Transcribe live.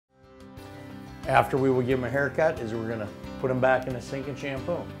after we will give them a haircut is we're gonna put them back in the sink and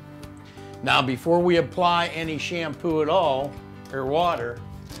shampoo them. Now, before we apply any shampoo at all, or water,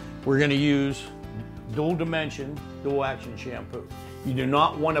 we're gonna use dual dimension, dual action shampoo. You do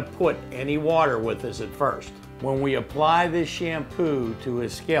not want to put any water with this at first. When we apply this shampoo to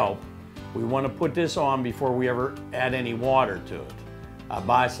his scalp, we want to put this on before we ever add any water to it. I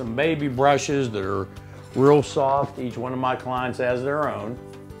buy some baby brushes that are real soft. Each one of my clients has their own.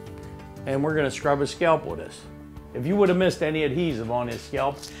 And we're going to scrub his scalp with this. If you would have missed any adhesive on his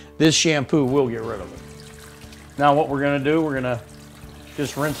scalp, this shampoo will get rid of it. Now what we're going to do, we're going to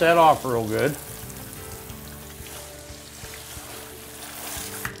just rinse that off real good.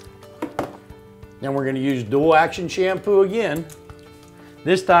 Then we're going to use dual action shampoo again.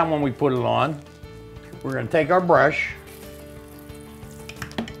 This time when we put it on, we're going to take our brush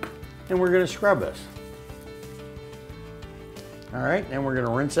and we're going to scrub this. All right, and we're going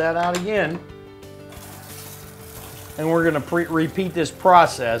to rinse that out again. And we're going to repeat this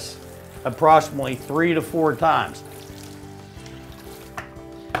process approximately 3 to 4 times.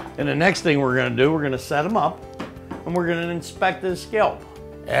 And the next thing we're going to do, we're going to set him up and we're going to inspect his scalp.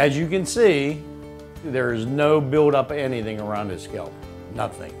 As you can see, there is no buildup of anything around his scalp,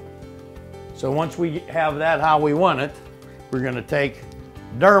 nothing. So once we have that how we want it, we're going to take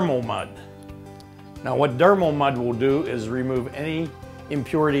dermal mud. Now what dermal mud will do is remove any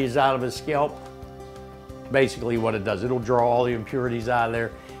impurities out of his scalp. Basically what it does, it'll draw all the impurities out of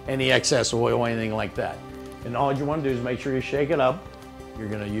there, any excess oil, anything like that. And all you want to do is make sure you shake it up. You're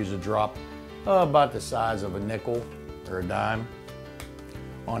going to use a drop about the size of a nickel or a dime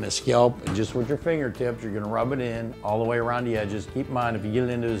on his scalp, and just with your fingertips, you're going to rub it in all the way around the edges. Keep in mind, if you get it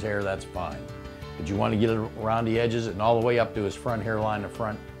into his hair, that's fine. But you want to get it around the edges and all the way up to his front hairline, the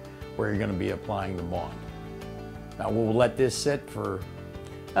front, where you're going to be applying the bond. Now we'll let this sit for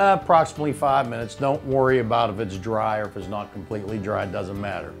approximately 5 minutes. Don't worry about if it's dry or if it's not completely dry, it doesn't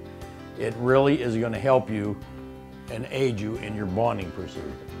matter. It really is going to help you and aid you in your bonding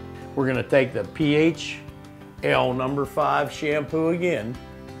procedure. We're going to take the PHL number 5 shampoo again,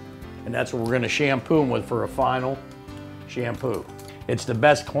 and that's what we're going to shampoo them with for a final shampoo. It's the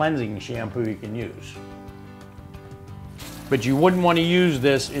best cleansing shampoo you can use. But you wouldn't want to use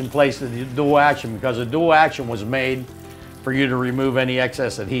this in place of the dual action, because the dual action was made for you to remove any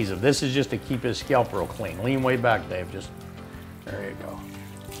excess adhesive. This is just to keep his scalp real clean. Lean way back, Dave. Just, there you go.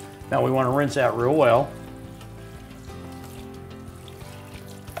 Now we want to rinse that real well.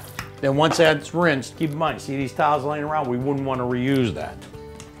 Then once that's rinsed, keep in mind, see these towels laying around? We wouldn't want to reuse that.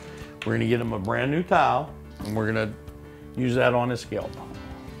 We're going to get him a brand new towel, and we're going to use that on his scalp.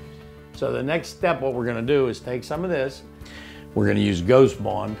 So the next step, what we're going to do is take some of this. We're going to use Ghost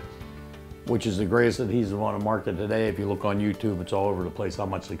Bond, which is the greatest adhesive on the market today. If you look on YouTube, it's all over the place how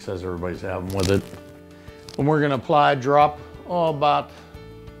much success everybody's having with it. And we're going to apply a drop, about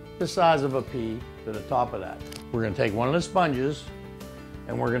the size of a pea, to the top of that. We're going to take one of the sponges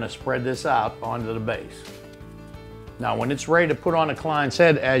and we're going to spread this out onto the base. Now when it's ready to put on a client's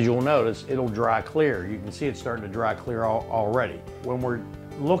head, as you'll notice, it'll dry clear. You can see it's starting to dry clear already. When we're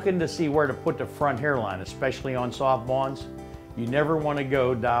looking to see where to put the front hairline, especially on soft bonds, you never want to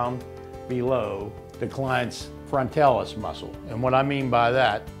go down below the client's frontalis muscle. And what I mean by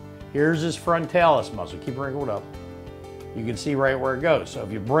that, here's his frontalis muscle. Keep it wrinkled up. You can see right where it goes. So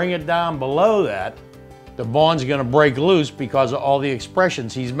if you bring it down below that, the bond's going to break loose because of all the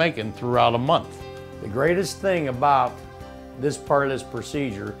expressions he's making throughout a month. The greatest thing about this part of this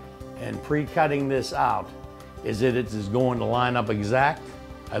procedure and pre-cutting this out is that it is going to line up exact.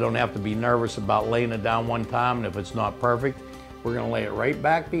 I don't have to be nervous about laying it down one time, and if it's not perfect, we're going to lay it right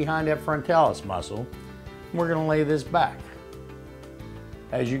back behind that frontalis muscle, and we're going to lay this back.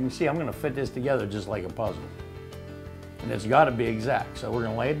 As you can see, I'm going to fit this together just like a puzzle. And it's got to be exact. So we're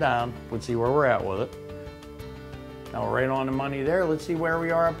going to lay it down. Let's see where we're at with it. Now we're right on the money there. Let's see where we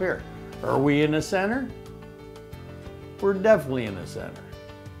are up here. Are we in the center? We're definitely in the center.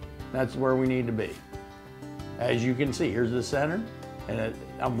 That's where we need to be. As you can see, here's the center, and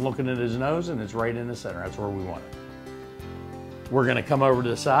I'm looking at his nose, and it's right in the center. That's where we want it. We're going to come over to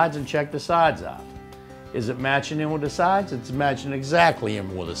the sides and check the sides out. Is it matching in with the sides? It's matching exactly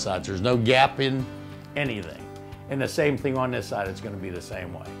in with the sides. There's no gap in anything. And the same thing on this side, it's going to be the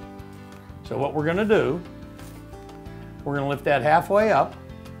same way. So what we're going to do, we're going to lift that halfway up.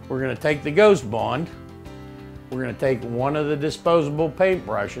 We're going to take the Ghost Bond. We're going to take one of the disposable paint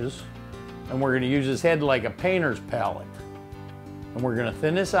brushes, and we're going to use his head like a painter's palette. And we're going to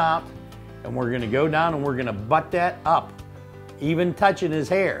thin this out, and we're going to go down and we're going to butt that up, even touching his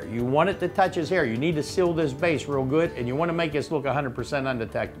hair. You want it to touch his hair. You need to seal this base real good, and you want to make this look 100%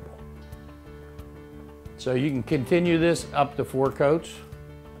 undetectable. So you can continue this up to 4 coats.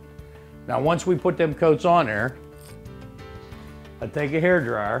 Now once we put them coats on there, I take a hair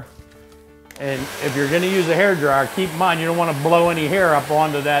dryer, and if you're going to use a hair dryer, keep in mind you don't want to blow any hair up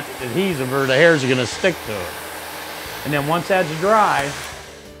onto that adhesive or the hairs are going to stick to it. And then once that's dry,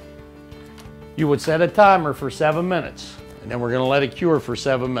 you would set a timer for 7 minutes, and then we're going to let it cure for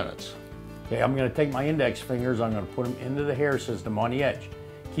 7 minutes. Okay, I'm going to take my index fingers, I'm going to put them into the hair system on the edge.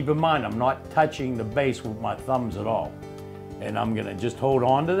 Keep in mind, I'm not touching the base with my thumbs at all. And I'm going to just hold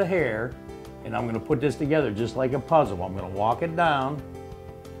on to the hair, and I'm going to put this together just like a puzzle. I'm going to walk it down.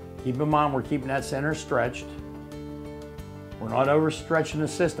 Keep in mind, we're keeping that center stretched. We're not overstretching the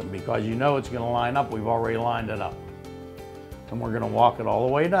system because you know it's going to line up. We've already lined it up. And we're going to walk it all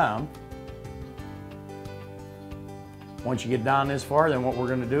the way down. Once you get down this far, then what we're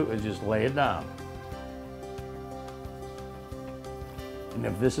going to do is just lay it down. And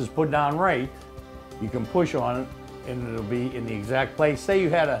if this is put down right, you can push on it and it'll be in the exact place. Say you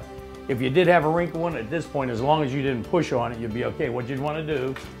had if you did have a wrinkle in it at this point, as long as you didn't push on it, you'd be okay. What you'd want to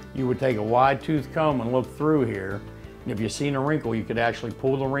do, you would take a wide tooth comb and look through here. And if you've seen a wrinkle, you could actually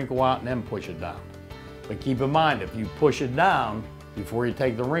pull the wrinkle out and then push it down. But keep in mind, if you push it down before you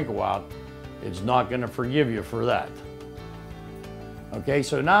take the wrinkle out, it's not going to forgive you for that. Okay,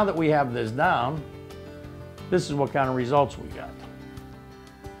 so now that we have this down, this is what kind of results we got.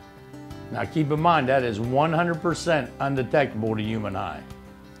 Now keep in mind, that is 100% undetectable to human eye.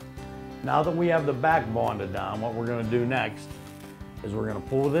 Now that we have the back bonded down, what we're going to do next is we're going to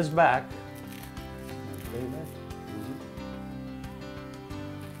pull this back.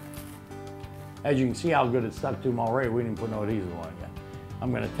 As you can see how good it's stuck to them already, we didn't put no adhesive on it yet.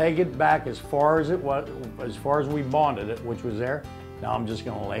 I'm going to take it back as far as it was, as far as we bonded it, which was there. Now I'm just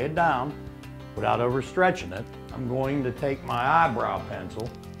going to lay it down without overstretching it. I'm going to take my eyebrow pencil.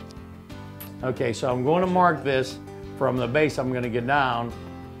 Okay, so I'm going to mark this from the base. I'm going to get down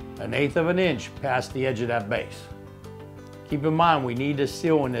 1/8 of an inch past the edge of that base. Keep in mind, we need to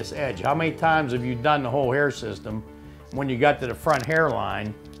seal in this edge. How many times have you done the whole hair system? When you got to the front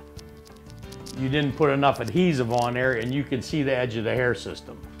hairline, you didn't put enough adhesive on there and you can see the edge of the hair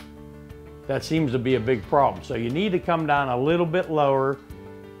system. That seems to be a big problem. So you need to come down a little bit lower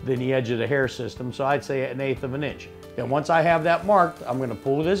than the edge of the hair system. So I'd say 1/8 of an inch. Then once I have that marked, I'm going to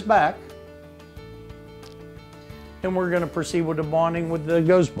pull this back. And we're going to proceed with the bonding with the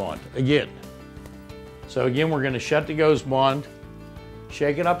ghost bond again. So again, we're going to shut the ghost bond,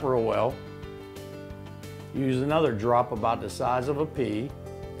 shake it up real well, use another drop about the size of a pea.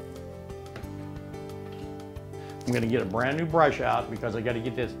 I'm going to get a brand new brush out because I got to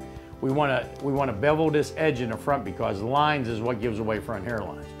get this. We want to bevel this edge in the front because lines is what gives away front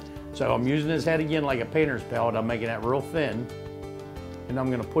hairlines. So I'm using this head again like a painter's palette. I'm making that real thin, and I'm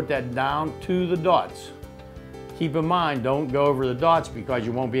going to put that down to the dots. Keep in mind, don't go over the dots because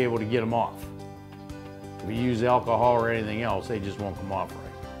you won't be able to get them off. If you use alcohol or anything else, they just won't come off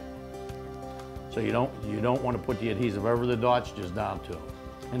right. So you don't want to put the adhesive over the dots, just down to them.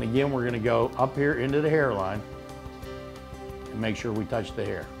 And again, we're going to go up here into the hairline and make sure we touch the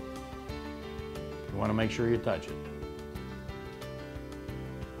hair. You want to make sure you touch it.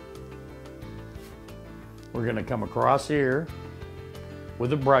 We're going to come across here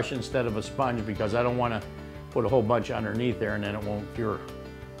with a brush instead of a sponge because I don't want to put a whole bunch underneath there and then it won't cure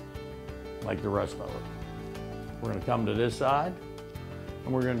like the rest of it. We're going to come to this side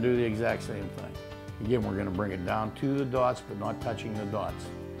and we're going to do the exact same thing. Again, we're going to bring it down to the dots but not touching the dots.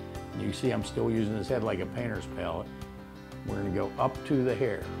 And you see I'm still using this head like a painter's palette. We're going to go up to the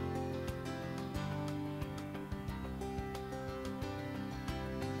hair.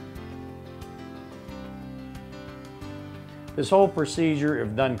 This whole procedure,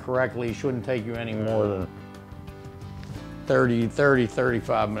 if done correctly, shouldn't take you any more than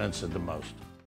 35 minutes at the most.